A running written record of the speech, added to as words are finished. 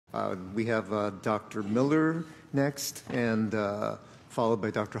We have Dr. Miller next, and followed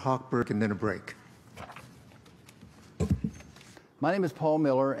by Dr. Hochberg, and then a break. My name is Paul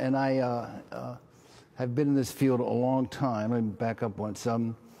Miller, and I have been in this field a long time. Let me back up once.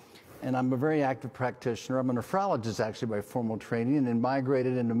 And I'm a very active practitioner. I'm a nephrologist, actually, by formal training, and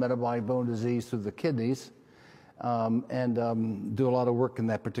migrated into metabolic bone disease through the kidneys, and do a lot of work in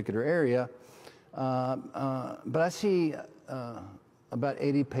that particular area. But I see about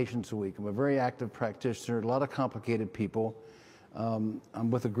 80 patients a week. I'm a very active practitioner, a lot of complicated people. I'm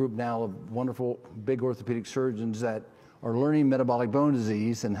with a group now of wonderful big orthopedic surgeons that are learning metabolic bone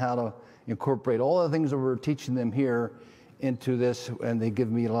disease and how to incorporate all the things that we're teaching them here into this, and they give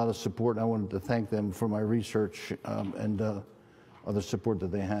me a lot of support, and I wanted to thank them for my research and other support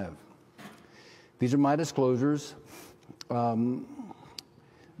that they have. These are my disclosures.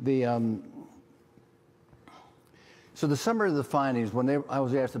 So the summary of the findings, when I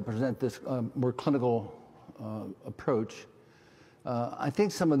was asked to present this more clinical approach, I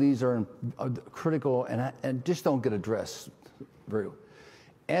think some of these are critical and just don't get addressed very well.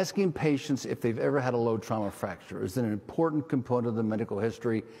 Asking patients if they've ever had a low trauma fracture is an important component of the medical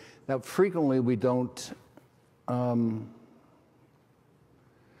history that frequently we don't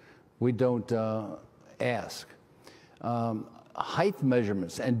ask. Height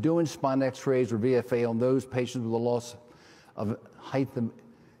measurements and doing spine x-rays or VFA on those patients with a loss of height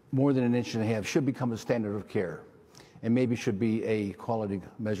more than 1.5 inches should become a standard of care, and maybe should be a quality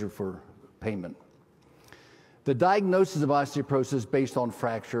measure for payment. The diagnosis of osteoporosis based on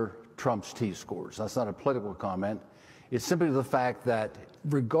fracture trumps T-scores. That's not a political comment. It's simply the fact that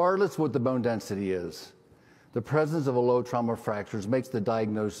regardless what the bone density is, the presence of a low trauma fractures makes the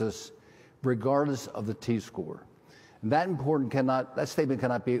diagnosis regardless of the T-score. That statement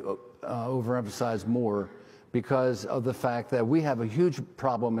cannot be overemphasized more because of the fact that we have a huge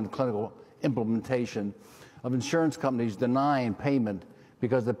problem in clinical implementation of insurance companies denying payment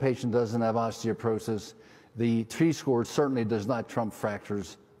because the patient doesn't have osteoporosis. The T-score certainly does not trump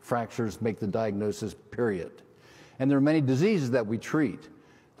fractures. Fractures make the diagnosis, period. And there are many diseases that we treat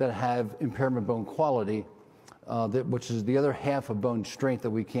that have impairment bone quality, which is the other half of bone strength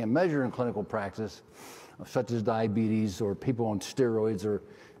that we can't measure in clinical practice, such as diabetes or people on steroids or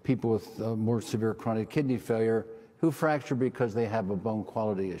people with more severe chronic kidney failure who fracture because they have a bone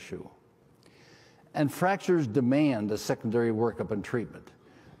quality issue. And fractures demand a secondary workup and treatment.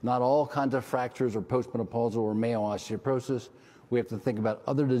 Not all kinds of fractures are postmenopausal or male osteoporosis. We have to think about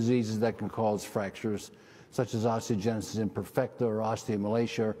other diseases that can cause fractures, such as osteogenesis imperfecta or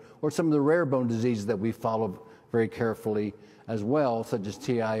osteomalacia, or some of the rare bone diseases that we follow very carefully as well, such as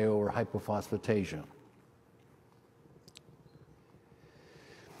TIO or hypophosphatasia.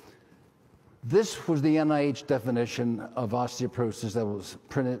 This was the NIH definition of osteoporosis that was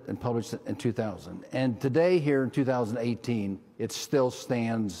printed and published in 2000. And today, here in 2018, it still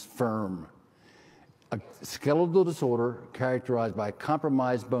stands firm. A skeletal disorder characterized by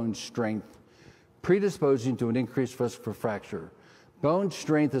compromised bone strength, predisposing to an increased risk for fracture. Bone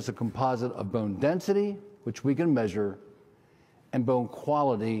strength is a composite of bone density, which we can measure, and bone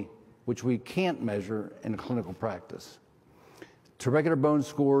quality, which we can't measure in clinical practice. Irregular bone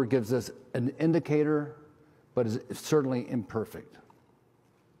score gives us an indicator, but is certainly imperfect.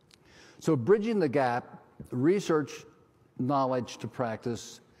 So bridging the gap, research, knowledge to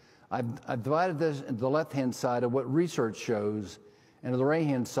practice, I've divided this into the left-hand side of what research shows, and to the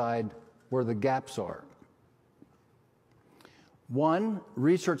right-hand side where the gaps are. One,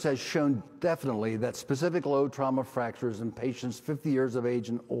 research has shown definitely that specific low trauma fractures in patients 50 years of age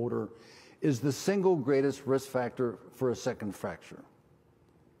and older is the single greatest risk factor for a second fracture.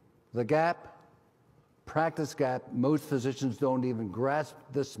 The gap, practice gap, most physicians don't even grasp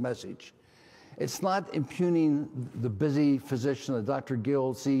this message. It's not impugning the busy physician that Dr.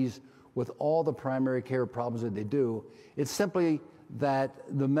 Gill sees with all the primary care problems that they do. It's simply that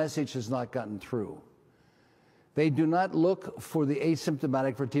the message has not gotten through. They do not look for the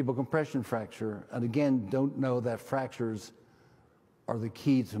asymptomatic vertebral compression fracture, and again, don't know that fractures are the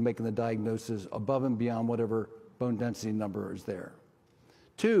key to making the diagnosis above and beyond whatever bone density number is there.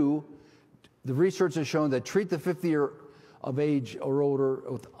 Two, the research has shown that treat the 50 year of age or older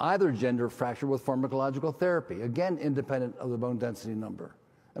with either gender fracture with pharmacological therapy, again, independent of the bone density number.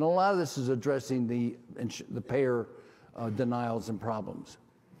 And a lot of this is addressing the payer denials and problems.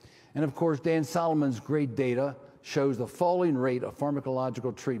 And of course, Dan Solomon's great data shows the falling rate of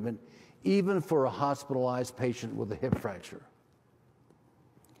pharmacological treatment even for a hospitalized patient with a hip fracture.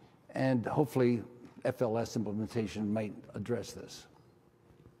 And hopefully FLS implementation might address this.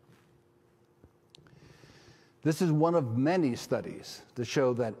 This is one of many studies to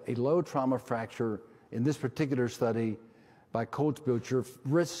show that a low trauma fracture, in this particular study by Coltsbücher,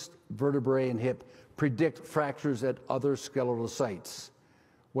 wrist, vertebrae, and hip predict fractures at other skeletal sites,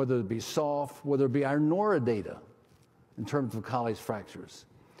 whether it be soft, whether it be our NORA data in terms of Colles fractures.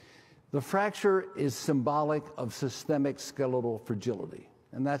 The fracture is symbolic of systemic skeletal fragility,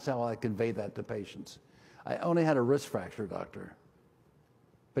 and that's how I convey that to patients. I only had a wrist fracture, doctor,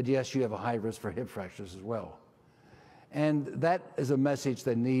 but yes, you have a high risk for hip fractures as well. And that is a message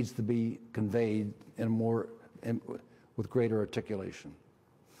that needs to be conveyed with greater articulation.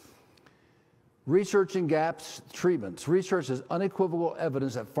 Research and gaps, treatments. Research has unequivocal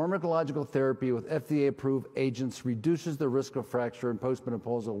evidence that pharmacological therapy with FDA-approved agents reduces the risk of fracture in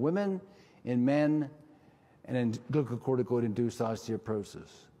postmenopausal women, in men, and in glucocorticoid-induced osteoporosis.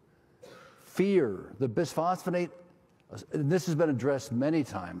 Fear, the bisphosphonate, and this has been addressed many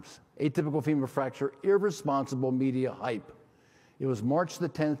times, atypical femur fracture, irresponsible media hype. It was March the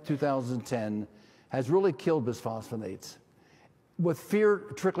 10th, 2010, has really killed bisphosphonates, with fear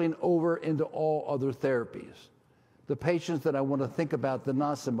trickling over into all other therapies. The patients that I want to think about, the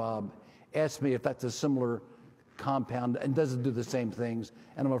denosumab, ask me if that's a similar compound and doesn't do the same things,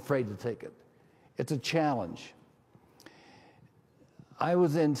 and I'm afraid to take it. It's a challenge. I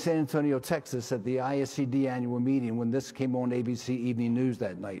was in San Antonio, Texas at the ISCD annual meeting when this came on ABC Evening News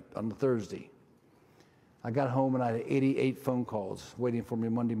that night on the Thursday. I got home and I had 88 phone calls waiting for me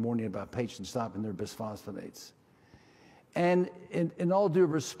Monday morning about patients stopping their bisphosphonates. And in all due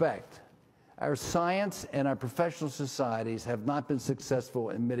respect, our science and our professional societies have not been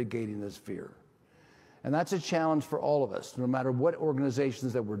successful in mitigating this fear. And that's a challenge for all of us, no matter what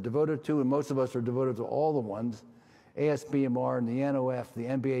organizations that we're devoted to, and most of us are devoted to all the ones, ASBMR and the NOF, the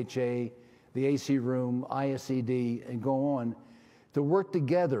NBHA, the AC Room, ISCD, and go on, to work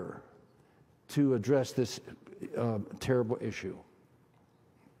together to address this terrible issue.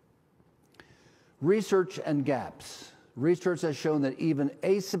 Research and gaps. Research has shown that even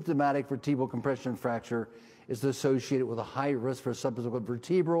asymptomatic vertebral compression fracture is associated with a high risk for subsequent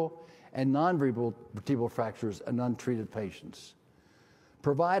vertebral and non-vertebral fractures in untreated patients.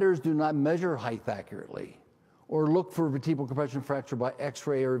 Providers do not measure height accurately or look for vertebral compression fracture by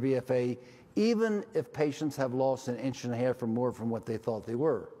X-ray or VFA, even if patients have lost an inch and a half or more from what they thought they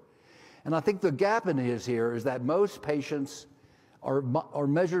were. And I think the gap in this here is that most patients are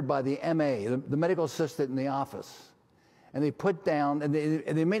measured by the MA, the medical assistant in the office. And they put down, and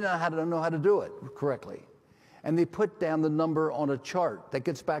they may not know how to do it correctly. And they put down the number on a chart that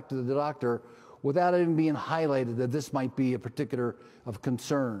gets back to the doctor without even being highlighted that this might be a particular of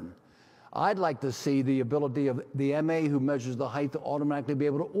concern. I'd like to see the ability of the MA who measures the height to automatically be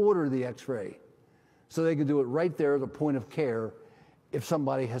able to order the X-ray so they can do it right there at the point of care if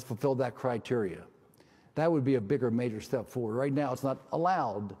somebody has fulfilled that criteria. That would be a bigger, major step forward. Right now, it's not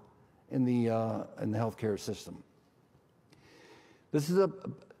allowed in the healthcare system. This is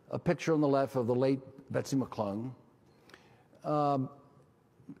a picture on the left of the late Betsy McClung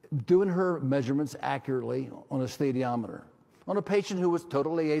doing her measurements accurately on a stadiometer on a patient who was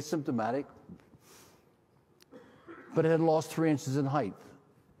totally asymptomatic, but had lost 3 inches in height.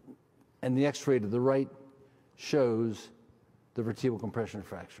 And the X-ray to the right shows the vertebral compression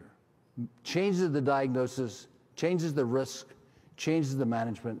fracture. Changes the diagnosis, changes the risk, changes the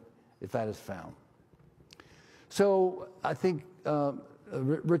management if that is found. So I think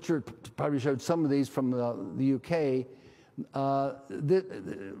Richard probably showed some of these from the UK.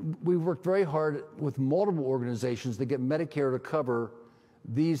 We worked very hard with multiple organizations to get Medicare to cover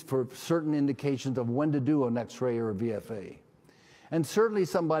these for certain indications of when to do an X-ray or a VFA. And certainly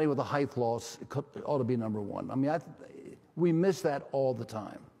somebody with a height loss ought to be number one. I mean, we miss that all the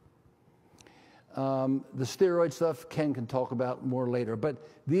time. The steroid stuff Ken can talk about more later, but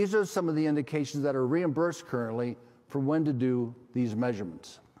these are some of the indications that are reimbursed currently for when to do these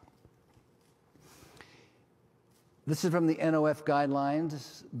measurements. This is from the NOF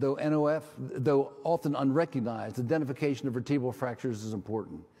guidelines. Though often unrecognized, identification of vertebral fractures is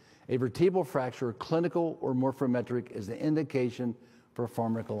important. A vertebral fracture, clinical or morphometric, is the indication for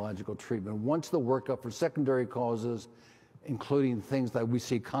pharmacological treatment. Once the workup for secondary causes, including things that we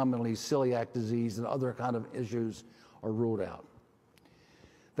see commonly, celiac disease and other kind of issues, are ruled out.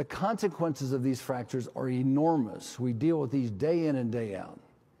 The consequences of these fractures are enormous. We deal with these day in and day out.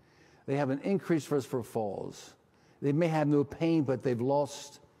 They have an increased risk for falls. They may have no pain, but they've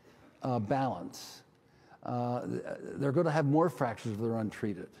lost balance. They're going to have more fractures if they're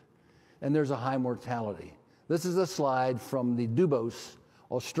untreated. And there's a high mortality. This is a slide from the Dubos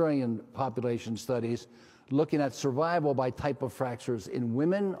Australian population studies looking at survival by type of fractures in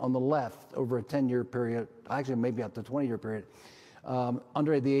women on the left over a 10-year period, actually maybe up to 20-year period,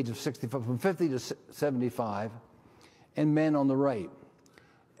 under the age of 65, from 50 to 75, and men on the right.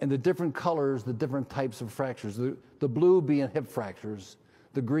 And the different colors, the different types of fractures, the blue being hip fractures,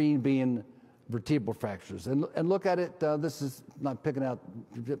 the green being vertebral fractures. And look at it, this is not picking out,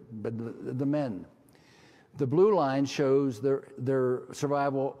 but the men. The blue line shows their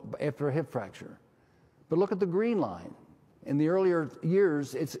survival after a hip fracture. But look at the green line. In the earlier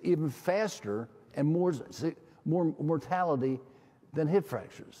years, it's even faster and more mortality than hip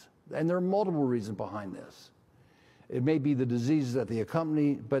fractures. And there are multiple reasons behind this. It may be the diseases that they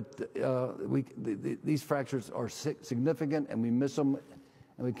accompany, but these fractures are significant, and we miss them,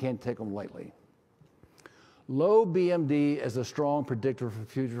 and we can't take them lightly. Low BMD is a strong predictor for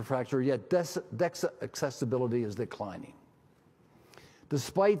future fracture, yet DEXA accessibility is declining.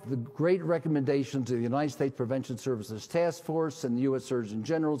 Despite the great recommendations of the United States Prevention Services Task Force and the U.S. Surgeon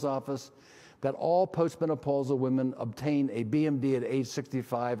General's Office that all postmenopausal women obtain a BMD at age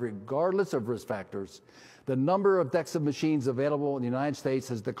 65, regardless of risk factors, the number of DEXA machines available in the United States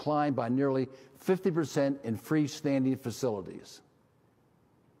has declined by nearly 50% in freestanding facilities.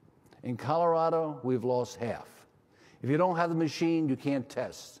 In Colorado, we've lost half. If you don't have the machine, you can't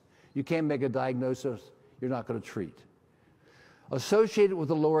test. You can't make a diagnosis. You're not going to treat. Associated with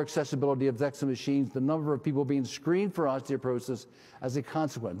the lower accessibility of DEXA machines, the number of people being screened for osteoporosis as a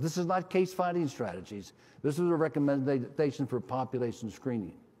consequence. This is not case-finding strategies. This is a recommendation for population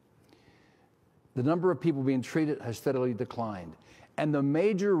screening. The number of people being treated has steadily declined. And the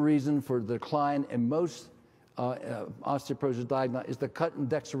major reason for the decline in most osteoporosis diagnosis is the cut in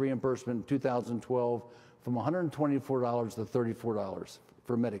DEXA reimbursement in 2012 from $124 to $34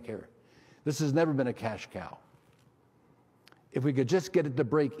 for Medicare. This has never been a cash cow. If we could just get it to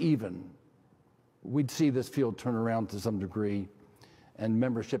break even, we'd see this field turn around to some degree and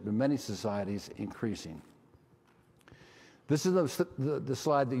membership in many societies increasing. This is the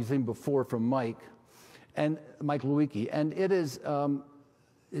slide that you've seen before from Mike Lewicki, and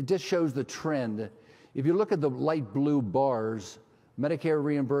it just shows the trend. If you look at the light blue bars, Medicare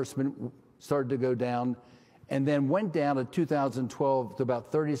reimbursement started to go down and then went down in 2012 to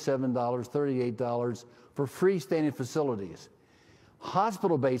about $37, $38 for freestanding facilities.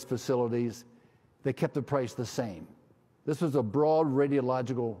 Hospital-based facilities, they kept the price the same. This was a broad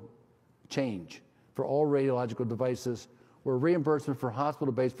radiological change for all radiological devices, where reimbursement for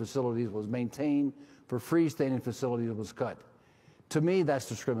hospital-based facilities was maintained, for freestanding facilities was cut. To me, that's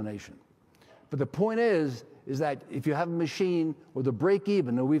discrimination. But the point is that if you have a machine where the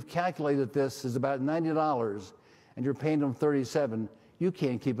break-even, and we've calculated this, is about $90, and you're paying them $37, you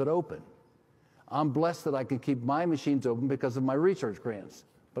can't keep it open. I'm blessed that I can keep my machines open because of my research grants,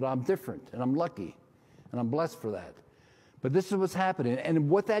 but I'm different, and I'm lucky, and I'm blessed for that. But this is what's happening, and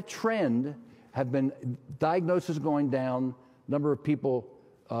what that trend have been diagnosis going down, number of people,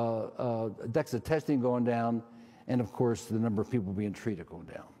 DEXA testing going down, and of course, the number of people being treated going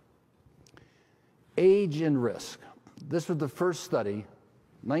down. Age and risk. This was the first study,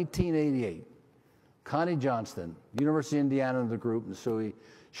 1988. Connie Johnston, University of Indiana, and the group, and SUI,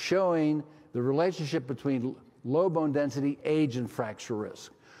 showing the relationship between low bone density, age, and fracture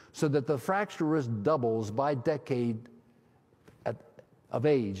risk, so that the fracture risk doubles by decade of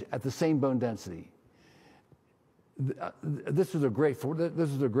age at the same bone density. This was a great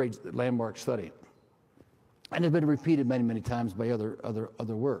landmark study, and it's been repeated many, many times by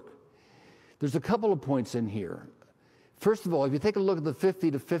other work. There's a couple of points in here. First of all, if you take a look at the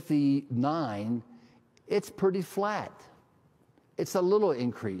 50 to 59, it's pretty flat. It's a little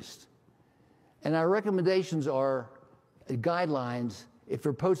increased. And our recommendations are guidelines, if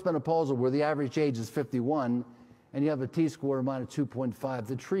you're postmenopausal where the average age is 51 and you have a T-score of -2.5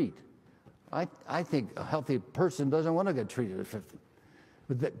 to treat. I think a healthy person doesn't want to get treated at 50.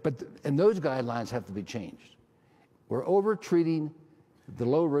 And those guidelines have to be changed. We're over-treating the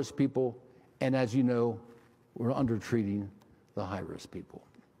low-risk people, and as you know, we're under-treating the high-risk people.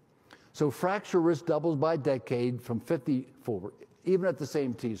 So fracture risk doubles by decade from 50 forward, even at the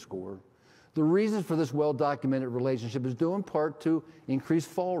same T-score. The reason for this well-documented relationship is due in part to increased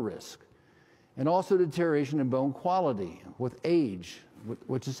fall risk and also deterioration in bone quality with age,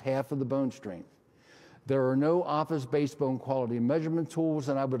 which is half of the bone strength. There are no office-based bone quality measurement tools,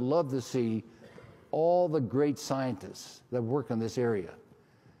 and I would love to see all the great scientists that work in this area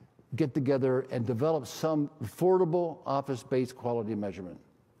get together and develop some affordable office-based quality measurement.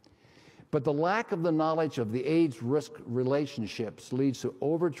 But the lack of the knowledge of the age-risk relationships leads to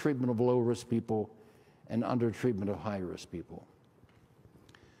over-treatment of low-risk people and under-treatment of high-risk people.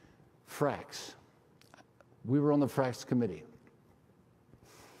 Fracs. We were on the fracture committee.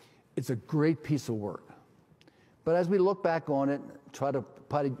 It's a great piece of work. But as we look back on it, try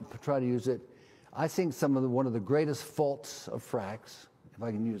to use it, I think one of the greatest faults of FRAX, if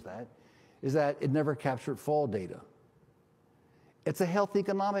I can use that, is that it never captured fall data. It's a health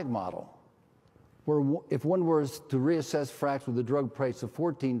economic model, where if one were to reassess FRAX with a drug price of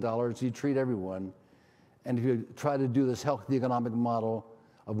 $14, you treat everyone. And if you try to do this health economic model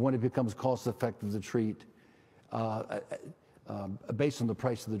of when it becomes cost effective to treat, based on the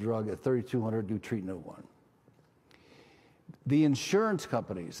price of the drug at $3,200, you treat no one. The insurance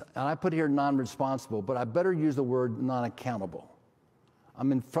companies, and I put here non-responsible, but I better use the word non-accountable.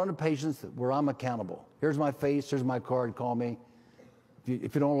 I'm in front of patients where I'm accountable. Here's my face, here's my card, call me.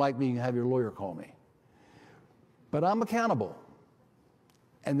 If you don't like me, you can have your lawyer call me. But I'm accountable.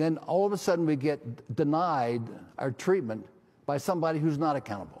 And then all of a sudden we get denied our treatment by somebody who's not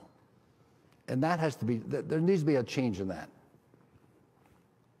accountable. And that has to be, there needs to be a change in that.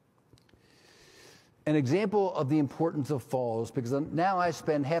 An example of the importance of falls, because now I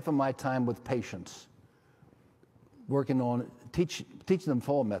spend half of my time with patients working on teaching them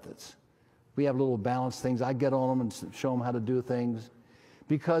fall methods. We have little balance things. I get on them and show them how to do things,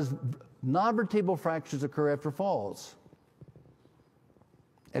 because non-vertebral fractures occur after falls.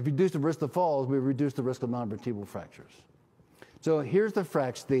 If we reduce the risk of falls, we reduce the risk of non-vertebral fractures. So here's the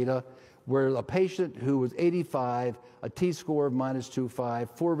FRAX data, where a patient who was 85, a T-score of -2.5,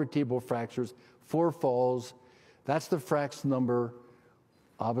 4 vertebral fractures, 4 falls. That's the FRAX number,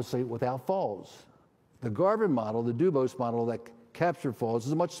 obviously without falls. The Garvin model, the Dubos model that captured falls,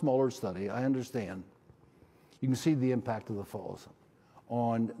 is a much smaller study, I understand. You can see the impact of the falls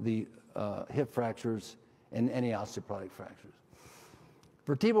on the hip fractures and any osteoporotic fractures.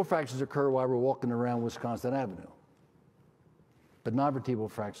 Vertebral fractures occur while we're walking around Wisconsin Avenue, but non-vertebral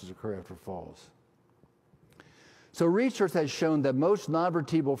fractures occur after falls. So research has shown that most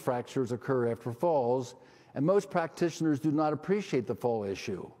non-vertebral fractures occur after falls, and most practitioners do not appreciate the fall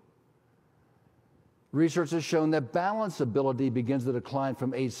issue. Research has shown that balance ability begins to decline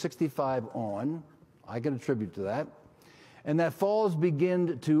from age 65 on. I can attribute to that. And that falls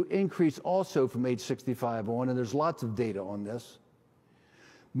begin to increase also from age 65 on, and there's lots of data on this.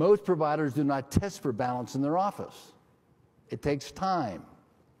 Most providers do not test for balance in their office. It takes time.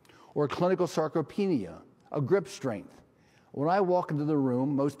 Or clinical sarcopenia, a grip strength. When I walk into the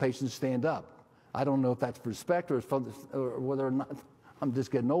room, most patients stand up. I don't know if that's for respect or whether or not I'm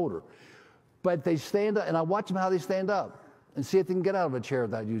just getting older. But they stand up, and I watch them how they stand up and see if they can get out of a chair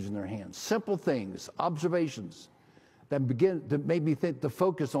without using their hands. Simple things, observations that begin to make me think to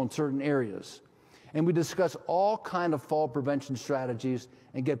focus on certain areas. And we discuss all kind of fall prevention strategies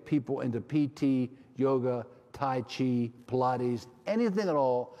and get people into PT, yoga, Tai Chi, Pilates, anything at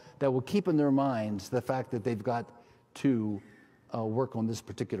all that will keep in their minds the fact that they've got to work on this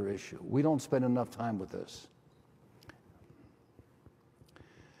particular issue. We don't spend enough time with this.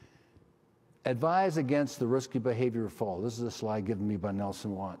 Advise against the risky behavior of fall. This is a slide given me by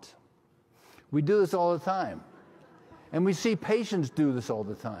Nelson Watts. We do this all the time. And we see patients do this all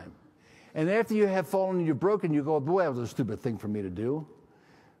the time. And after you have fallen and you're broken, you go, boy, that was a stupid thing for me to do.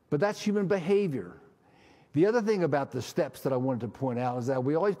 But that's human behavior. The other thing about the steps that I wanted to point out is that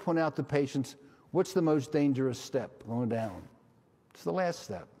we always point out to patients, what's the most dangerous step going down? It's the last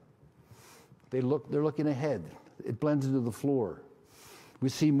step. They're looking ahead. It blends into the floor. We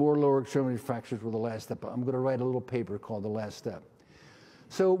see more lower extremity fractures with the last step. I'm going to write a little paper called The Last Step.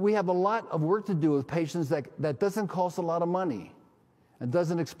 So we have a lot of work to do with patients that doesn't cost a lot of money and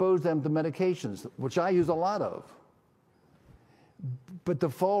doesn't expose them to medications, which I use a lot of. But the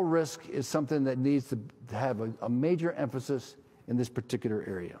fall risk is something that needs to have a major emphasis in this particular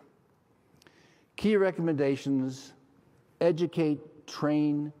area. Key recommendations: educate,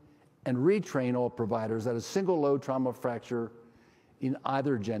 train, and retrain all providers that a single low trauma fracture in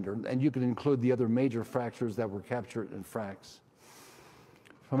either gender, and you can include the other major fractures that were captured in FRAX,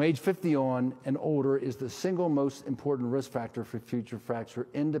 from age 50 on and older is the single most important risk factor for future fracture,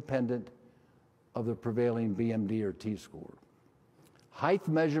 independent of the prevailing BMD or T-score. Height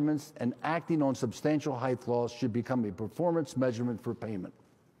measurements and acting on substantial height loss should become a performance measurement for payment.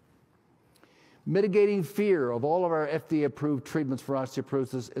 Mitigating fear of all of our FDA-approved treatments for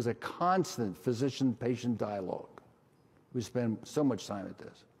osteoporosis is a constant physician-patient dialogue. We spend so much time at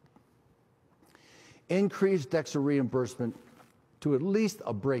this. Increase DEXA reimbursement to at least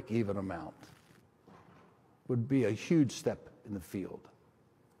a break-even amount would be a huge step in the field.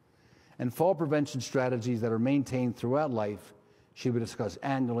 And fall prevention strategies that are maintained throughout life should be discussed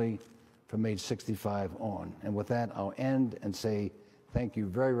annually from age 65 on. And with that, I'll end and say thank you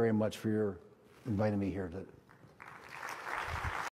very, very much for your inviting me here to